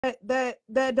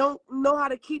that don't know how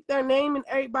to keep their name in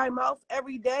everybody's mouth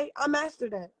every day. I master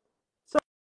that.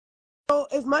 So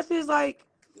as much as like,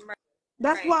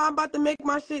 that's why I'm about to make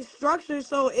my shit structured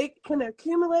so it can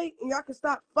accumulate and y'all can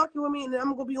stop fucking with me, and then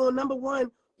I'm gonna be on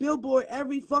 #1 Billboard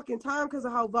every fucking time because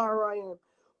of how viral I am.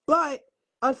 But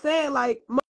I'm saying like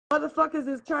motherfuckers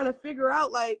is trying to figure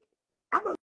out like, I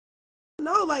don't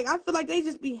know, like I feel like they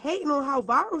just be hating on how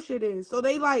viral shit is. So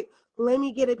they like, let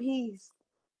me get a piece.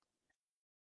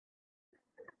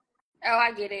 Oh,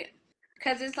 I get it.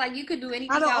 Cause it's like you could do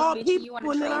anything Out of else, all bitch. people, You want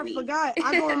to and then troll I me? forgot.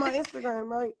 I go on my Instagram,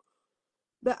 right?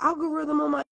 The algorithm on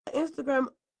my Instagram,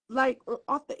 like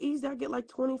off the easy, I get like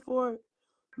 24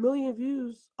 million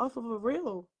views off of a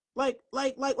reel, like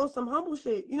on some humble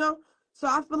shit, you know. So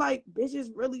I feel like bitches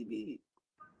really be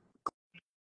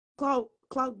clout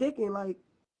dicking, like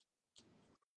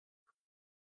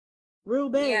real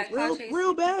bad, Yeah, cloud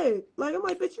real chasing. bad. Like I'm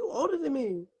like, bitch, you older than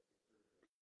me,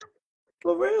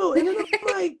 for real. And then I'm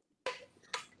like,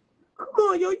 come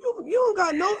on, yo, you don't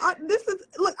got no. This is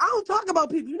look, I don't talk about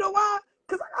people. You know why?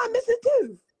 Because I got missing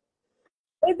tooth.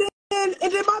 And then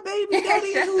my baby daddy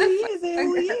is who he is and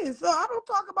who he is. So I don't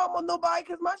talk about nobody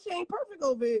because my shit ain't perfect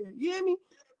over here. You hear me?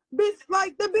 Bitch,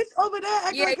 like the bitch over there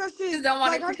acting Yeah, like her you shit, just don't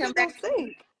want like it to her come shit don't back to you.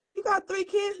 stink. You got 3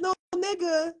 kids, no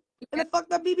nigga, and a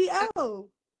fucked up BBL. So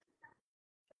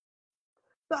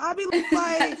I be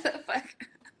like,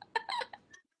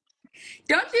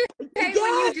 Don't you hate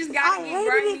when you yes, just gotta I get hated it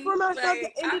grimy? for myself,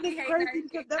 Like and I then be it's hating that crazy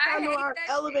because shit. that's how I I know hate I that shit.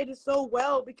 elevated so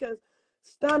well because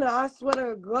Stunner, I swear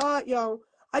to God, yo,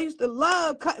 I used to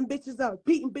love cutting bitches up,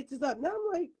 beating bitches up. Now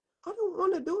I'm like, I don't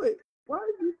want to do it. Why are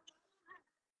you?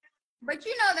 But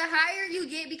you know, the higher you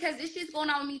get, because this shit's going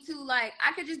on with me too. Like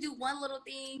I could just do one little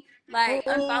thing, like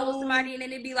unfollow Oh, somebody, and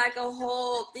then it'd be like a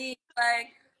whole thing. Like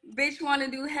bitch want to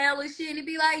do hella shit, and it'd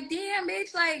be like, damn,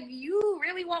 bitch, like you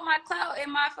really want my clout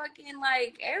and my fucking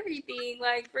like everything,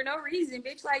 like for no reason,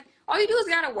 bitch. Like all you do is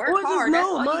gotta work or just hard. That's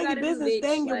no, all you mind your gotta do, business,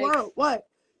 stay bitch. in your Like world. What?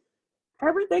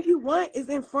 Everything you want is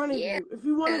in front of yeah, you. If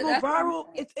you want to go that's what I'm viral,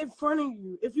 saying. it's in front of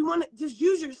you. If you want to just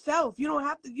use yourself, you don't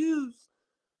have to use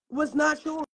what's not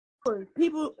yours.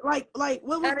 People like what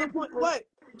was That the is point? the What?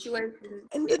 situation.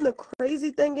 And Yeah. then the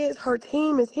crazy thing is, her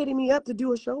team is hitting me up to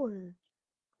do a show with her.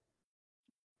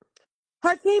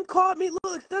 Her team called me.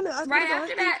 Look, Stunner, I swear to Right God, her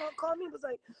after team that. called me and was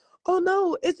like, "Oh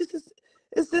no, it's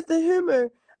just a humor."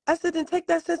 I said, "Then take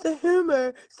that sense of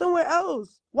humor somewhere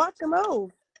else. Watch your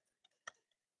mouth."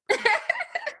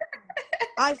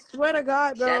 I swear to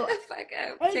God, Shut bro. the fuck up.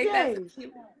 Take that. AJ,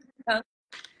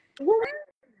 who was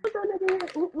that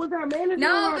nigga? Who was our manager or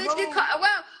No, her bitch, you bro? call.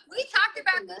 Well, we talked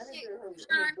about this shit,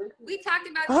 Sean. We talked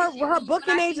about this shit Her when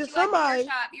booking I agent, seen you at the hair somebody.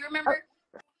 shop. You Uh, remember?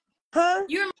 huh?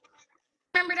 You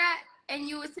remember that? And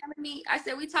you was telling me, I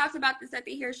said we talked about this at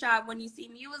the hair shop when you see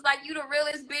me. You was like, you the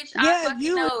realest bitch I Yeah, fucking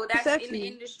you know and that's in the sexy.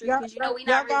 industry, Y'all, because you know we y'all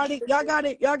not got really it.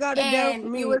 Y'all got it down for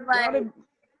And you me. was like, Y'all did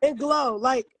and glow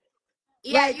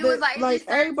yeah, you was like, it's like just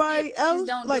certain everybody shit bitches else,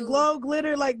 don't like do. glow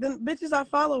glitter, like the bitches I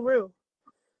follow real.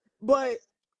 But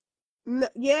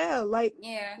yeah, like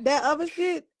Yeah. that other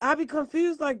shit, I be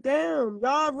confused. Like, damn,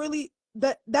 y'all really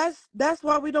that's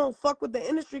why we don't fuck with the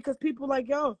industry because people like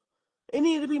yo, it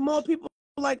need to be more people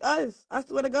like us. I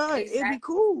swear to God, it'd be Exactly.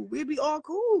 cool. We'd be all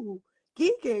cool,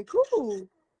 geeking, cool.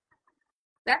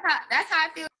 That's how I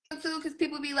feel too, because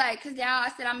people be like, because now I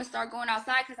said I'm gonna start going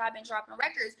outside because I've been dropping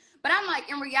records. But I'm like,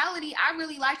 in reality, I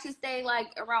really like to stay like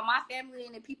around my family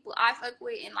and the people I fuck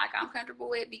with and like I'm comfortable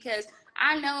with, because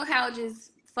I know how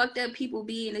just fucked up people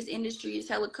be in this industry. Is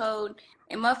hella cold,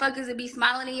 and motherfuckers would be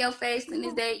smiling in your face and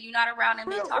this day you not around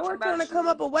them and talking Or trying to about come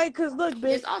you, up a way. Cause look,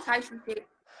 bitch, just all types of shit.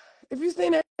 if you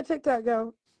seen that TikTok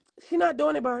girl, she not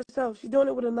doing it by herself. She's doing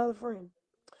it with another friend.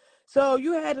 So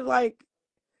you had to like,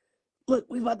 look,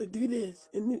 we about to do this,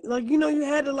 and like you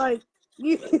had to like,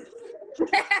 you. Shut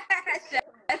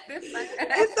the fuck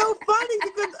It's up. so funny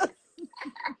because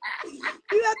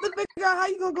you have to figure out how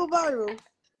you gonna go viral. Shut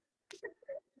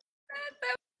the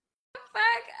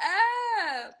fuck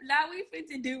up. Now we fit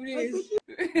to do Like, this.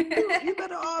 bitch, you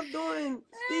better off doing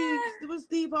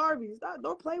Steve Harvey. Stop,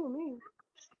 don't play with me.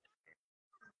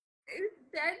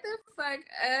 Shut the fuck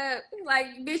up. Like,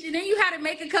 bitch, and then you had to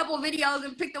make a couple videos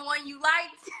and pick the one you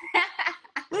liked.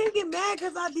 We ain't get mad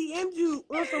because I DM'd you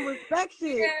on some respect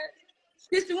shit. Yeah.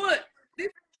 This the one. This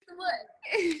the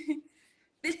one.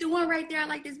 This the one right there. I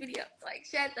like this video. Like,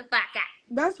 shut the fuck up.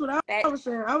 That's what I Bitch. was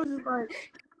saying. I was just like,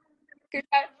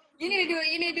 You need to do it.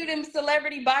 You need to do them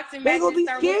celebrity boxing they matches gonna and be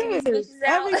start whooping these scared. bitches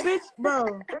out. Every bitch,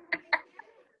 bro.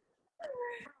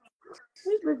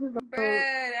 These bitches Bruh,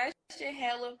 that shit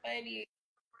hella funny.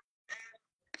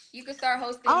 You can start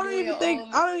hosting and doing your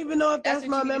own. I don't even know if that's what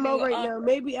my you need to memo do. right now.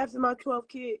 Maybe after my 12th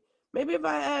kid. Maybe if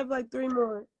I have like 3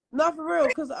 more. Not for real,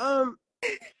 cause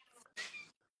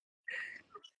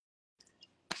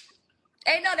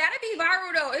Hey, no, that'd be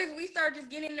viral though if we start just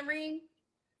getting in the ring.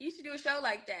 You should do a show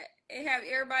like that and have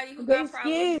everybody who they got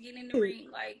problems scared. get in the ring.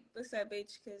 Like, what's up,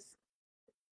 bitch? Cause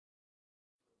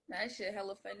that shit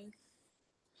hella funny.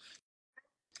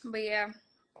 But yeah,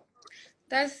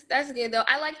 that's good though.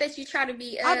 I like that you try to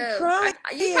be I'm trying.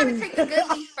 you try to take the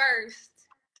goodies first.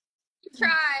 You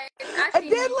try. I And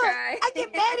seen then you look, try. I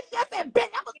get mad at you. I said, bitch,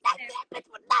 I was nice to that bitch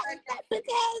was nice. That bitch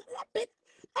ass.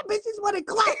 That bitch just wanted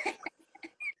clout.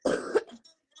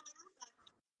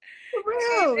 For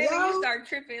real, And then you yo. start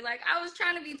tripping. Like, I was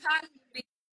trying to be positive,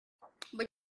 but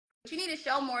you need to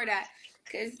show more of that.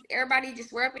 Because everybody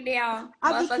just we're up and down.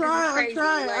 I be Motherfuckers is trying. crazy.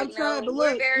 I'm Like, trying. no, But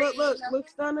we're very, look,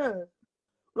 Stunner.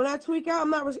 When I tweak out, I'm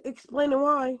not explaining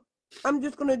why. I'm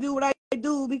just gonna do what I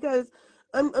do because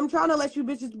I'm trying to let you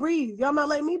bitches breathe. Y'all not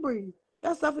letting me breathe.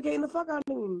 Y'all suffocating the fuck out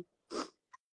of me.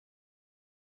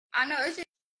 I know,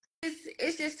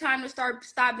 it's just time to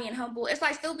stop being humble. It's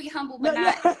like still be humble, but No,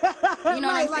 yeah. not, you know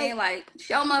what Right, I'm saying? Like,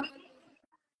 show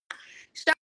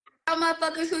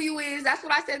motherfuckers who you is. That's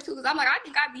what I said too. Cause I'm like, I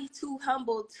think I'd be too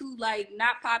humble, too like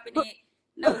not popping it.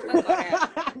 No, fuck all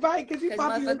that. Right, cause you Cause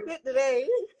popping your motherfuckers shit today.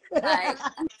 like,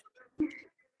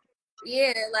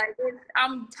 yeah, like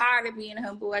I'm tired of being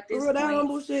humble at this Bro, that point.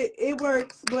 humble shit, it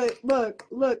works. But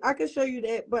look, I can show you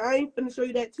that, but I ain't finna show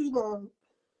you that too long.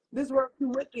 This work too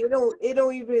wicked. It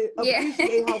don't even Yeah,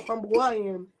 appreciate how humble I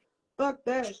am. Fuck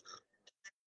that.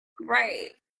 right.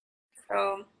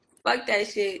 So fuck that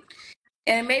shit.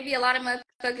 And maybe a lot of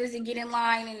motherfuckers that get in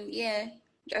line, and yeah,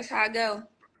 that's how I go.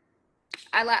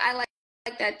 I like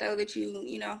that though, that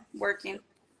you know working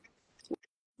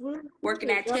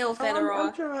that tail feather I'm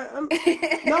off. trying.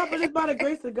 No, but it's by the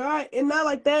grace of God, and not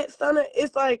like that, Stunner.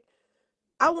 It's like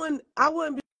I wouldn't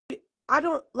be. I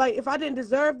don't like if I didn't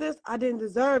deserve this. I didn't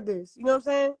deserve this. You know what I'm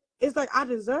saying? It's like I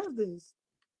deserve this,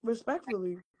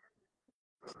 respectfully.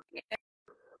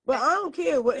 But I don't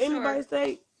care what For anybody sure.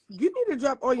 say. You need to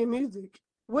drop all your music.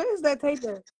 Where is that tape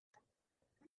at?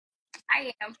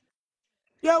 I am.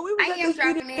 Yo, we was I at the am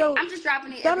dropping it. studio. I'm just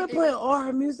dropping it every Started playing 3 all weeks.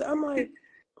 her music. I'm like,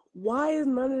 why is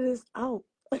none of this out?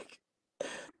 Like,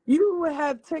 you would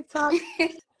have TikTok.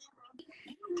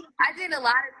 I did a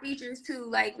lot of features too,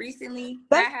 like recently.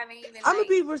 That That's I haven't even I'm gonna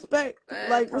be posted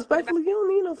about. respectfully. You don't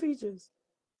need no features.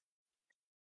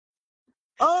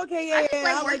 Oh, okay, I yeah, just yeah,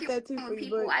 I like like working that too for with you.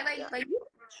 people. But I like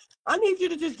I need you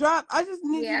to just drop. I just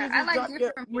need you yeah. to I just like drop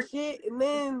different your shit and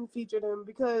then feature them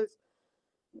because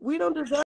we don't deserve.